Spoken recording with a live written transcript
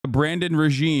Brandon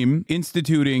regime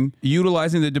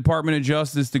utilizing the Department of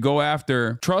Justice to go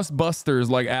after trust busters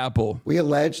like Apple. We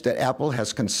allege that Apple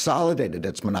has consolidated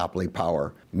its monopoly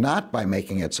power, not by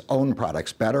making its own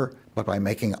products better, but by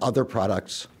making other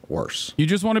products worse. You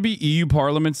just want to be EU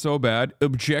Parliament so bad.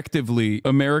 Objectively,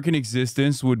 American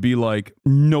existence would be like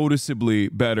noticeably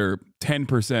better,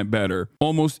 10% better,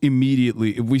 almost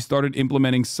immediately if we started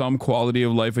implementing some quality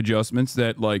of life adjustments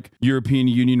that like European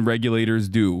Union regulators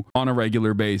do on a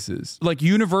regular basis. Like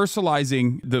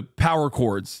universalizing the power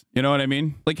cords, you know what I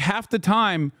mean? Like half the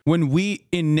time when we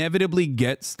inevitably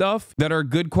get stuff that are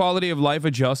good quality of life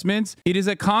adjustments, it is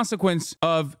a consequence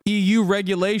of EU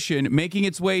regulation making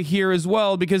its way here as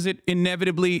well, because it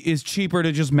inevitably is cheaper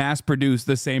to just mass produce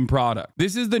the same product.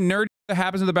 This is the nerd that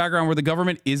happens in the background where the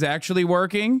government is actually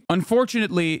working.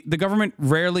 Unfortunately, the government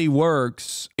rarely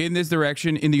works in this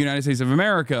direction in the United States of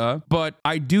America, but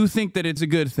I do think that it's a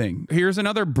good thing. Here's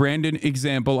another Brandon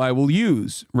example I will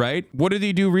use, right? What did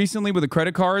he do recently with the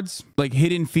credit cards? Like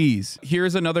hidden fees.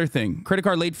 Here's another thing. Credit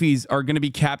card late fees are going to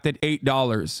be capped at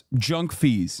 $8. Junk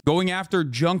fees. Going after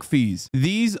junk fees.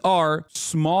 These are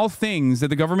small things that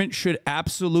the government should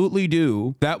absolutely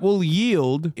do that will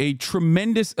yield a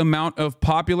tremendous amount of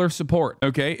popular support.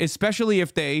 Okay, especially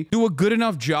if they do a good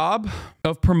enough job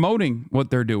of promoting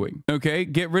what they're doing. Okay,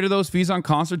 get rid of those fees on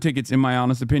concert tickets, in my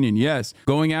honest opinion. Yes,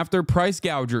 going after price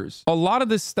gougers. A lot of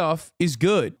this stuff is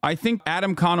good. I think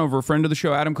Adam Conover, friend of the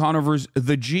show, Adam Conover's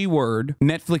The G Word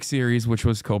Netflix series, which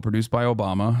was co-produced by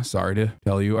Obama, sorry to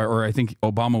tell you, or I think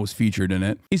Obama was featured in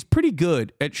it, is pretty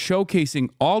good at showcasing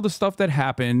all the stuff that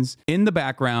happens in the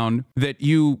background that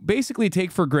you basically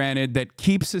take for granted that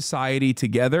keeps society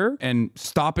together and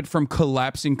stop it from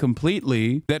collapsing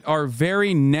completely, that are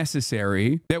very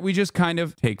necessary, that we just kind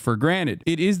of take for granted.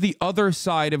 It is the other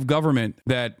side of government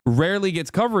that rarely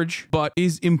gets coverage, but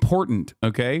is important,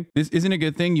 okay? This isn't a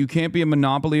good thing. You can't be a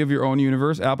monopoly of your own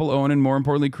universe. Apple owned and more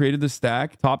importantly created the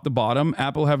stack, top to bottom.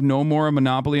 Apple have no more a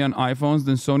monopoly on iPhones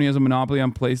than Sony has a monopoly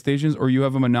on PlayStations, or you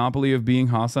have a monopoly of being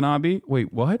HasanAbi.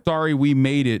 Wait, what? Sorry, we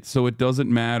made it, so it doesn't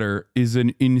matter is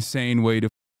an insane way to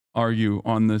argue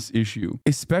on this issue,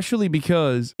 especially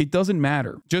because it doesn't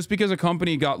matter. Just because a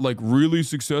company got like really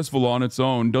successful on its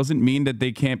own doesn't mean that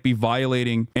they can't be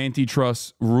violating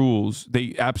antitrust rules.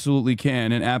 They absolutely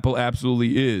can, and Apple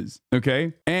absolutely is,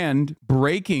 okay? And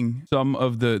breaking some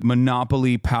of the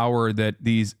monopoly power that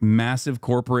these massive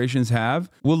corporations have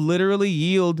will literally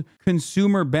yield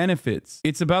consumer benefits.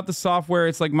 It's about the software.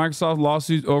 It's like Microsoft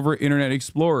lawsuit over Internet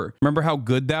Explorer. Remember how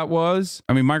good that was?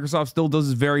 I mean, Microsoft still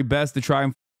does its very best to try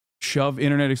and shove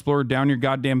Internet Explorer down your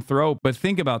goddamn throat. But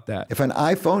think about that. If an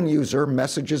iPhone user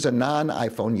messages a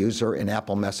non-iPhone user in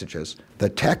Apple Messages, the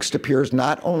text appears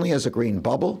not only as a green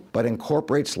bubble, but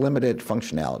incorporates limited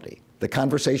functionality. The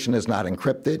conversation is not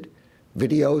encrypted.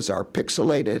 Videos are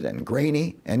pixelated and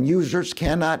grainy, and users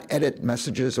cannot edit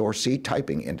messages or see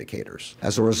typing indicators.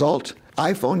 As a result,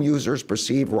 iPhone users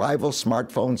perceive rival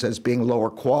smartphones as being lower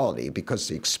quality because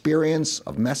the experience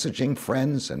of messaging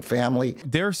friends and family.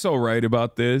 They're so right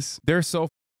about this. They're so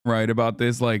right about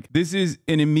this. Like, this is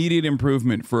an immediate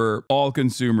improvement for all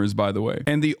consumers, by the way.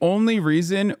 And the only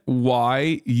reason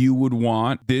why you would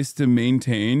want this to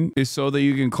maintain is so that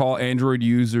you can call Android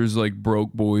users like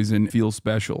broke boys and feel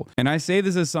special. And I say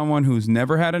this as someone who's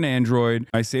never had an Android.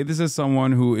 I say this as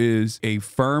someone who is a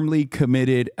firmly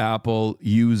committed Apple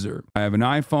user. I have an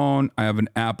iPhone. I have an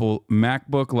Apple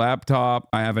MacBook laptop.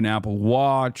 I have an Apple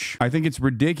Watch. I think it's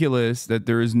ridiculous that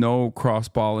there is no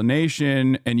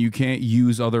cross-pollination and you can't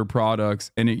use other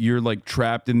products and you're like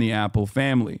trapped in the Apple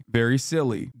family. Very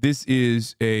silly. This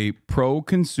is a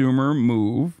pro-consumer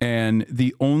move, and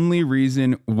the only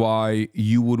reason why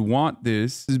you would want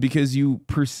this is because you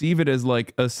perceive it as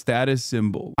like a status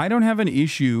symbol. I don't have an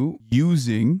issue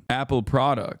using Apple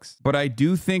products, but I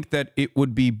do think that it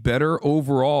would be better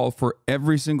overall for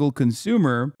every single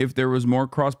consumer if there was more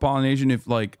cross-pollination, if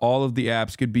like all of the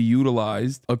apps could be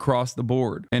utilized across the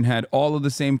board and had all of the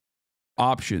same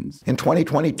options. In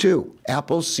 2022,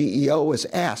 Apple's CEO was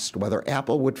asked whether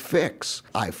Apple would fix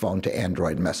iPhone to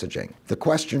Android messaging. The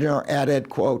questioner added,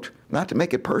 quote, "Not to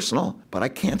make it personal, but I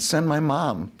can't send my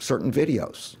mom certain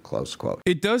videos," close quote.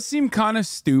 It does seem kind of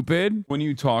stupid when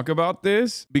you talk about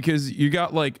this, because you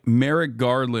got like Merrick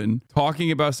Garland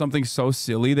talking about something so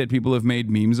silly that people have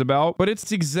made memes about, but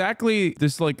it's exactly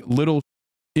this like little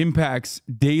impacts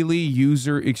daily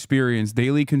user experience,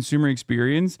 daily consumer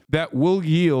experience that will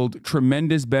yield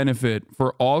tremendous benefit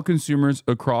for all consumers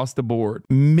across the board.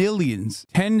 Millions,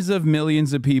 tens of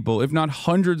millions of people, if not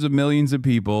hundreds of millions of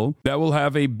people that will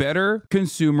have a better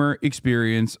consumer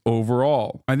experience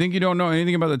overall. I think you don't know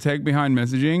anything about the tech behind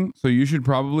messaging, so you should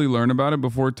probably learn about it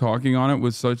before talking on it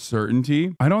with such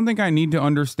certainty. I don't think I need to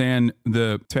understand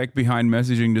the tech behind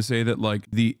messaging to say that like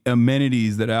the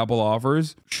amenities that Apple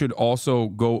offers should also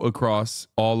go across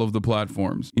all of the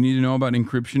platforms. You need to know about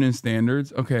encryption and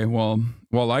standards. Okay, well,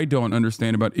 while I don't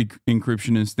understand about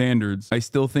encryption and standards, I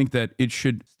still think that it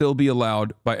should still be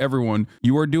allowed by everyone.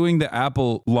 You are doing the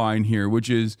Apple line here, which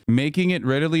is making it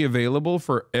readily available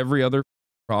for every other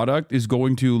product is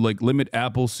going to like limit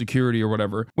Apple's security or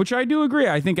whatever, which I do agree.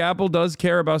 I think Apple does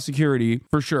care about security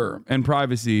for sure and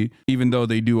privacy, even though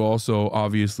they do also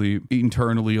obviously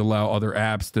internally allow other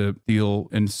apps to steal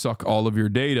and suck all of your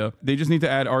data. They just need to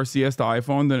add RCS to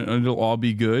iPhone, then it'll all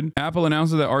be good. Apple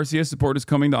announces that RCS support is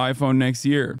coming to iPhone next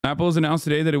year. Apple has announced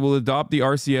today that it will adopt the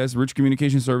RCS Rich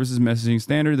Communication Services messaging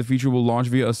standard. The feature will launch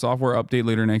via a software update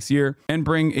later next year and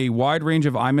bring a wide range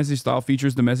of iMessage style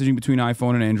features to messaging between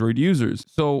iPhone and Android users.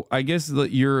 So I guess that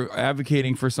you're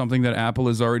advocating for something that Apple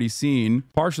has already seen,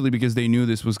 partially because they knew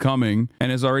this was coming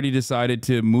and has already decided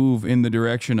to move in the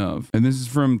direction of. And this is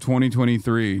from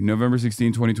 2023, November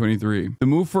 16, 2023. The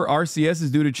move for RCS is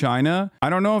due to China.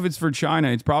 I don't know if it's for China.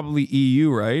 It's probably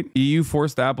EU, right? EU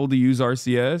forced Apple to use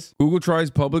RCS. Google tries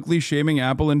publicly shaming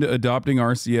Apple into adopting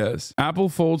RCS. Apple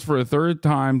folds for a third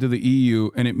time to the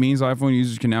EU, and it means iPhone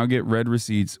users can now get red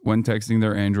receipts when texting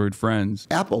their Android friends.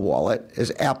 Apple Wallet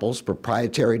is Apple's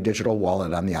proprietary digital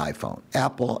wallet on the iPhone.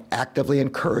 Apple actively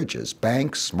encourages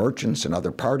banks, merchants, and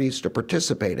other parties to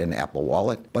participate in Apple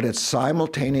Wallet, but it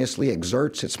simultaneously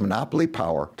exerts its monopoly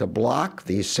power to block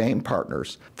these same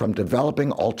partners from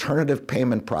developing alternative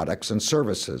payment products and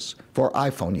services for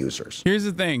iPhone users. Here's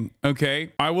the thing,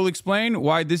 okay? I will explain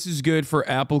why this is good for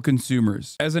Apple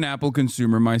consumers, as an Apple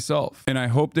consumer myself, and I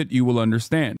hope that you will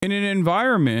understand. In an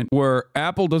environment where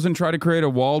Apple doesn't try to create a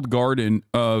walled garden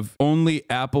of only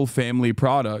Apple family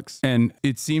products, and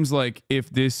it seems like if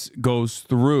this goes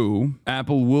through,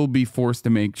 Apple will be forced to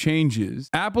make changes.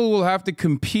 Apple will have to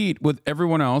compete with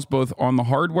everyone else, both on the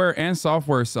hardware and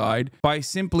software side, by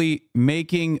simply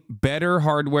making better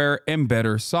hardware and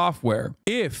better software.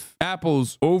 If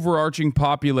Apple's overarching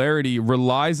popularity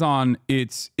relies on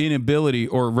its inability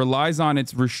or relies on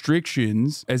its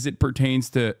restrictions as it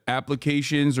pertains to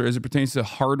applications or as it pertains to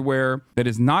hardware that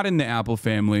is not in the Apple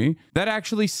family, that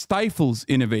actually stifles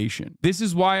innovation. This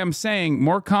is why I'm saying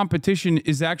more competition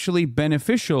is actually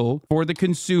beneficial for the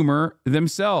consumer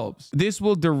themselves. This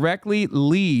will directly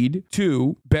lead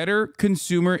to better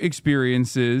consumer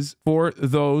experiences for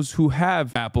those who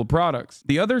have Apple products.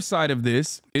 The other side of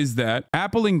this is that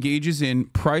Apple engages in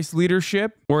price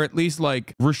leadership, or at least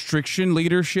like restriction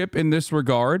leadership in this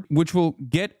regard, which will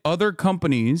get other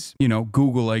companies, you know,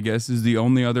 Google, I guess, is the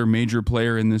only other major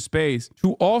player in this space,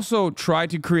 to also try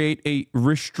to create a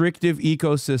restrictive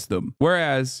ecosystem.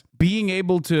 Whereas being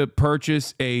able to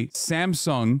purchase a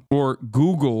Samsung or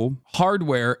Google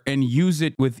hardware and use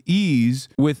it with ease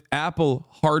with Apple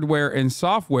hardware and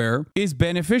software is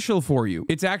beneficial for you.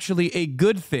 It's actually a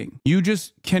good thing. You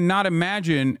just cannot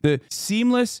imagine the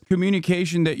seamless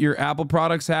communication that your Apple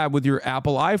products have with your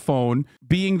Apple iPhone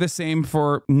being the same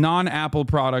for non-Apple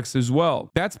products as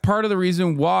well. That's part of the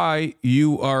reason why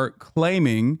you are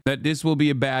claiming that this will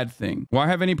be a bad thing. Why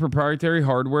have any proprietary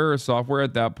hardware or software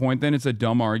at that point? Then it's a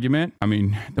dumb argument. I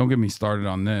mean, don't get me started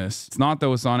on this. It's not,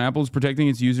 though. It's on. Apple's protecting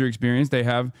its user experience. They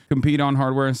have compete on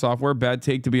hardware and software. Bad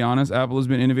take, to be honest. Apple has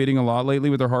been innovating a lot lately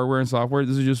with their hardware and software.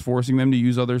 This is just forcing them to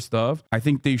use other stuff. I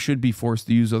think they should be forced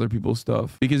to use other people's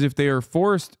stuff, because if they are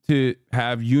forced to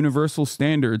have universal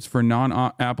standards for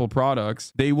non-Apple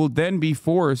products, they will then be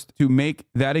forced to make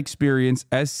that experience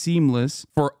as seamless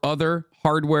for other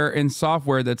hardware and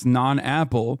software that's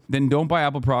non-Apple. Then don't buy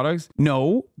Apple products.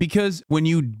 No, because when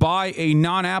you buy a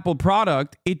non-Apple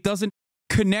product, it doesn't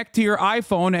connect to your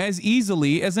iPhone as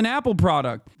easily as an Apple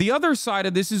product. The other side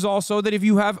of this is also that if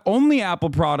you have only Apple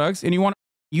products and you want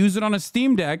to use it on a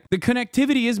Steam Deck, the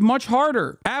connectivity is much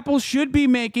harder. Apple should be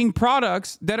making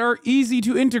products that are easy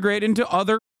to integrate into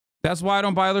other. That's why I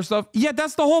don't buy other stuff. Yeah,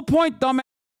 that's the whole point, dumbass.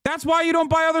 That's why you don't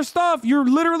buy other stuff. You're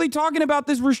literally talking about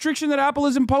this restriction that Apple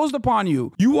has imposed upon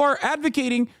you. You are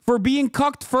advocating for being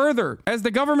cucked further as the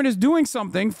government is doing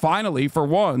something, finally, for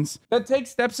once, that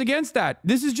takes steps against that.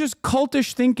 This is just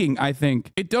cultish thinking, I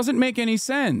think. It doesn't make any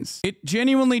sense. It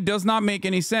genuinely does not make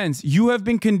any sense. You have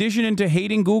been conditioned into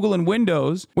hating Google and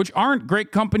Windows, which aren't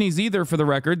great companies either, for the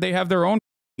record. They have their own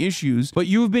issues, but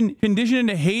you've been conditioned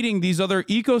into hating these other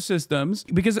ecosystems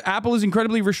because Apple is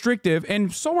incredibly restrictive,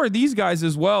 and so are these guys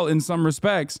as well in some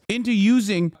respects, into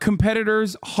using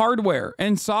competitors' hardware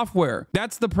and software.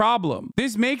 That's the problem.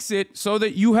 This makes it so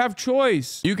that you have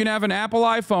choice. You can have an Apple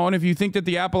iPhone if you think that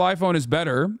the Apple iPhone is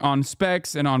better on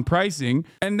specs and on pricing,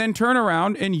 and then turn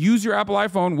around and use your Apple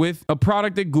iPhone with a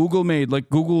product that Google made, like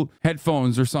Google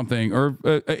headphones or something, or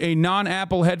a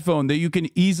non-Apple headphone that you can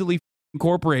easily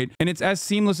incorporate, and it's as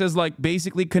seamless as like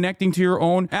basically connecting to your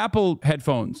own Apple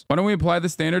headphones. Why don't we apply the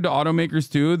standard to automakers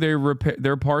too?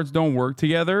 Their parts don't work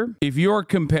together. If you're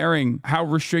comparing how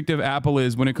restrictive Apple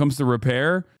is when it comes to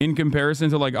repair in comparison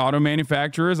to like auto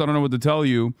manufacturers, I don't know what to tell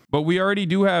you, but we already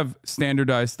do have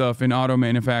standardized stuff in auto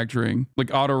manufacturing,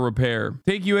 like auto repair.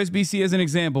 Take USB-C as an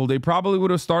example. They probably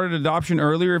would have started adoption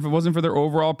earlier if it wasn't for their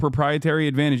overall proprietary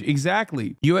advantage.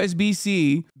 Exactly.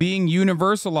 USB-C being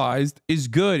universalized is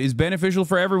good, is beneficial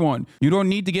for everyone. You don't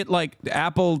need to get like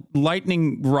Apple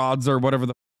lightning rods or whatever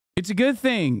it's a good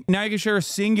thing. Now you can share a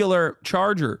singular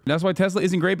charger. That's why Tesla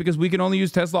isn't great, because we can only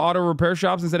use Tesla auto repair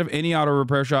shops instead of any auto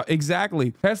repair shop.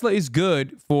 Exactly. Tesla is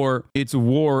good for its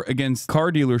war against car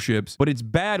dealerships, but it's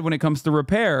bad when it comes to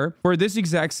repair for this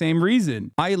exact same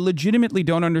reason. I legitimately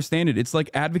don't understand it. It's like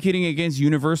advocating against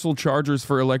universal chargers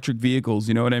for electric vehicles.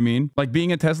 You know what I mean? Like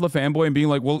being a Tesla fanboy and being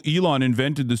like, well, Elon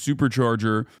invented the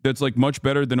supercharger that's like much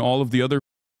better than all of the other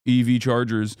EV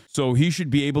chargers, so he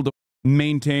should be able to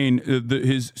maintain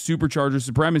his supercharger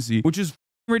supremacy, which is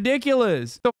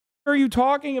ridiculous. The are you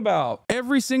talking about?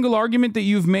 Every single argument that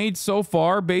you've made so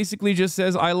far basically just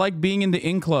says, I like being in the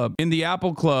in club, in the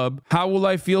Apple club. How will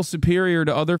I feel superior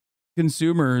to other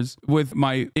consumers with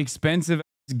my expensive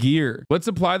gear? Let's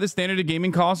apply the standard to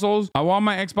gaming consoles. I want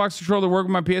my Xbox controller to work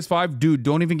with my PS5. Dude,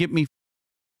 don't even get me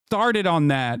started on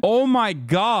that. Oh my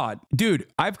God. Dude,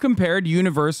 I've compared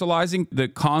universalizing the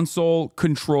console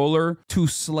controller to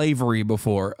slavery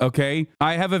before, okay?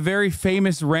 I have a very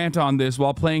famous rant on this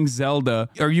while playing Zelda.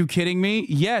 Are you kidding me?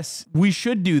 Yes, we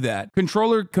should do that.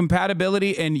 Controller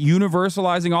compatibility and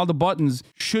universalizing all the buttons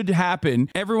should happen.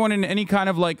 Everyone in any kind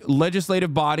of like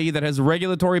legislative body that has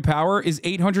regulatory power is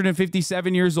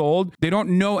 857 years old. They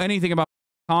don't know anything about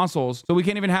consoles, so we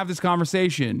can't even have this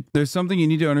conversation. There's something you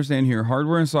need to understand here.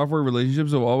 Hardware and software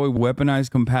relationships will always weaponize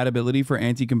compatibility for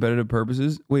anti-competitive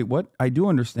purposes. Wait, what? I do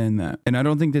understand that, and I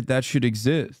don't think that that should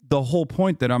exist. The whole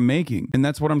point that I'm making, and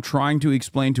that's what I'm trying to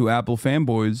explain to Apple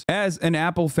fanboys as an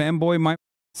Apple fanboy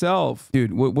myself.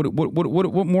 Dude,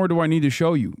 what more do I need to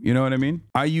show you? You know what I mean?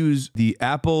 I use the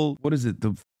Apple, what is it?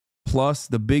 The Plus,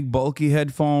 the big bulky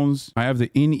headphones. I have the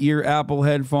in-ear Apple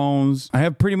headphones. I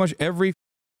have pretty much every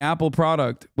Apple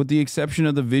product with the exception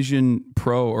of the Vision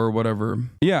Pro or whatever.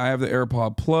 Yeah, I have the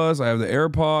AirPod Plus, I have the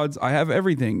AirPods, I have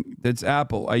everything that's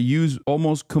Apple. I use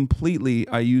almost completely,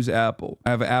 I use Apple.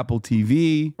 I have an Apple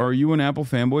TV. Are you an Apple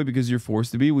fanboy because you're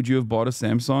forced to be? Would you have bought a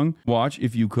Samsung watch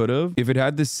if you could have? If it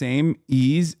had the same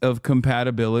ease of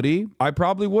compatibility, I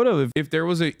probably would have. If there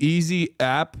was an easy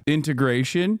app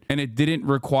integration and it didn't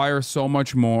require so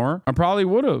much more, I probably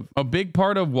would have. A big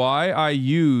part of why I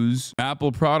use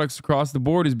Apple products across the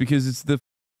board is because it's the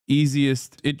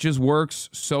easiest. It just works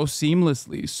so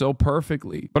seamlessly, so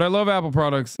perfectly. But I love Apple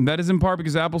products. And that is in part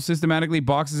because Apple systematically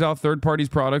boxes out third parties'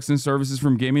 products and services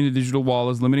from gaming to digital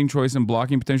wallets, limiting choice and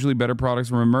blocking potentially better products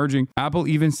from emerging. Apple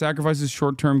even sacrifices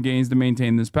short-term gains to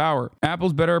maintain this power.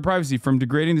 Apple's better at privacy. From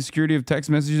degrading the security of text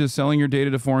messages to selling your data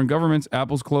to foreign governments,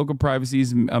 Apple's cloak of privacy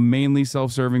is a mainly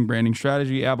self-serving branding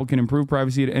strategy. Apple can improve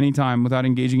privacy at any time without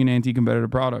engaging in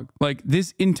anti-competitive product. Like,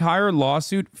 this entire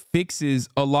lawsuit fixes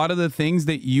a lot of the things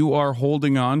that you are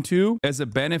holding on to as a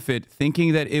benefit,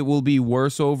 thinking that it will be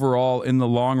worse overall in the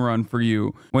long run for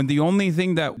you, when the only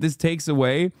thing that this takes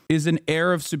away is an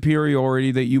air of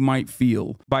superiority that you might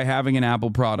feel by having an Apple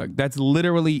product. That's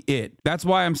literally it. That's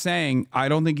why I'm saying I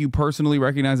don't think you personally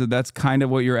recognize that that's kind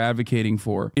of what you're advocating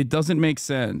for. It doesn't make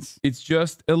sense. It's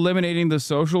just eliminating the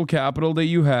social capital that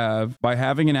you have by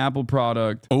having an Apple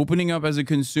product, opening up as a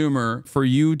consumer for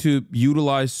you to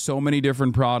utilize so many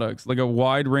different products, like a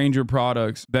wide range of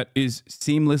products that is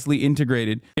seamlessly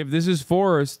integrated. If this is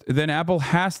forced, then Apple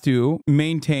has to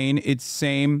maintain its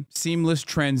same seamless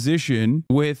transition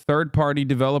with third-party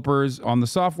developers on the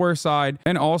software side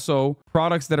and also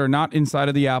products that are not inside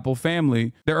of the Apple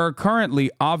family. There are currently,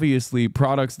 obviously,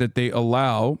 products that they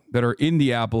allow that are in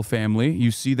the Apple family. You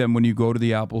see them when you go to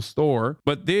the Apple store,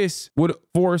 but this would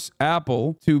force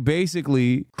Apple to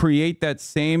basically create that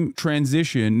same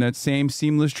transition, that same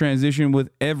seamless transition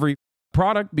with every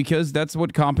product because that's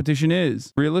what competition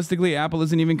is. Realistically, Apple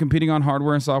isn't even competing on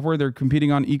hardware and software. They're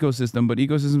competing on ecosystem, but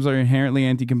ecosystems are inherently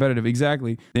anti-competitive.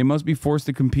 Exactly. They must be forced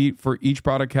to compete for each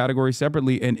product category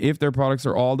separately. And if their products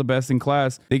are all the best in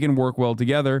class, they can work well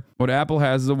together. What Apple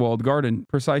has is a walled garden.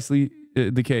 Precisely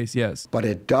the case, yes. But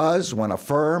it does when a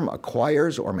firm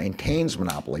acquires or maintains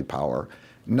monopoly power,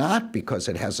 not because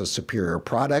it has a superior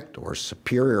product or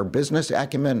superior business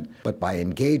acumen, but by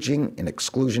engaging in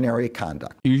exclusionary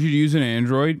conduct. You should use an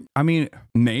Android. I mean,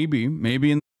 maybe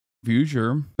in the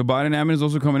future. The Biden admin is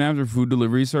also coming after food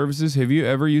delivery services. Have you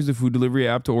ever used a food delivery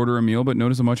app to order a meal but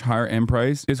notice a much higher end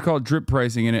price? It's called drip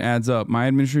pricing and it adds up. My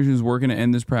administration is working to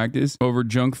end this practice over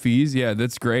junk fees. Yeah,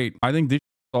 that's great. I think this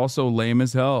is also lame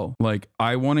as hell. Like,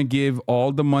 I want to give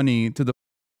all the money to the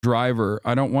driver.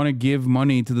 I don't want to give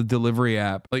money to the delivery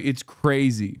app. Like, it's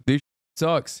crazy. This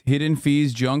sucks. Hidden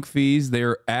fees, junk fees,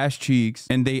 they're ass cheeks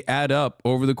and they add up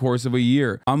over the course of a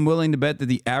year. I'm willing to bet that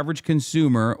the average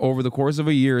consumer over the course of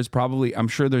a year is probably, I'm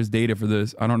sure there's data for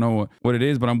this. I don't know what it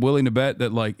is, but I'm willing to bet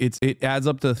that like it adds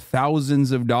up to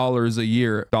thousands of dollars a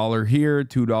year. $1 here,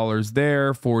 $2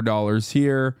 there, $4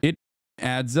 here. It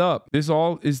adds up. This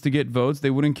all is to get votes. They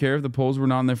wouldn't care if the polls were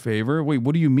not in their favor. Wait,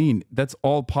 what do you mean? That's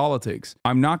all politics.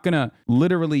 I'm not going to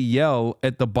literally yell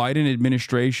at the Biden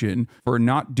administration for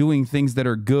not doing things that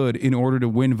are good in order to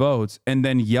win votes and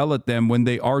then yell at them when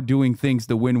they are doing things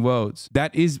to win votes.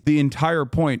 That is the entire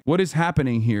point. What is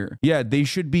happening here? Yeah, they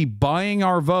should be buying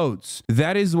our votes.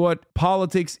 That is what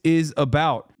politics is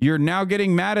about. You're now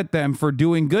getting mad at them for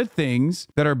doing good things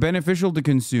that are beneficial to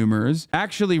consumers,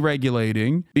 actually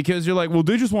regulating, because you're like, well,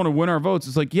 they just want to win our votes.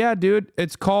 It's like, yeah, dude,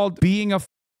 it's called being a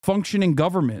functioning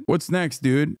government. What's next,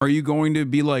 dude? Are you going to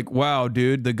be like, wow,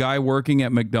 dude, the guy working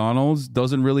at McDonald's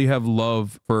doesn't really have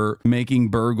love for making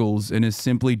burgers and is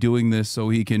simply doing this so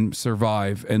he can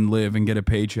survive and live and get a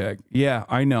paycheck? Yeah,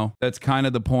 I know. That's kind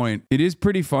of the point. It is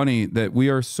pretty funny that we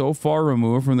are so far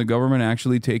removed from the government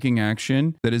actually taking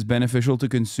action that is beneficial to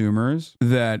consumers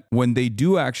that when they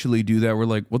do actually do that, we're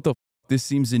like, what the this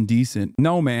seems indecent.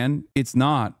 No, man, it's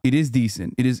not. It is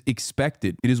decent. It is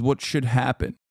expected. It is what should happen.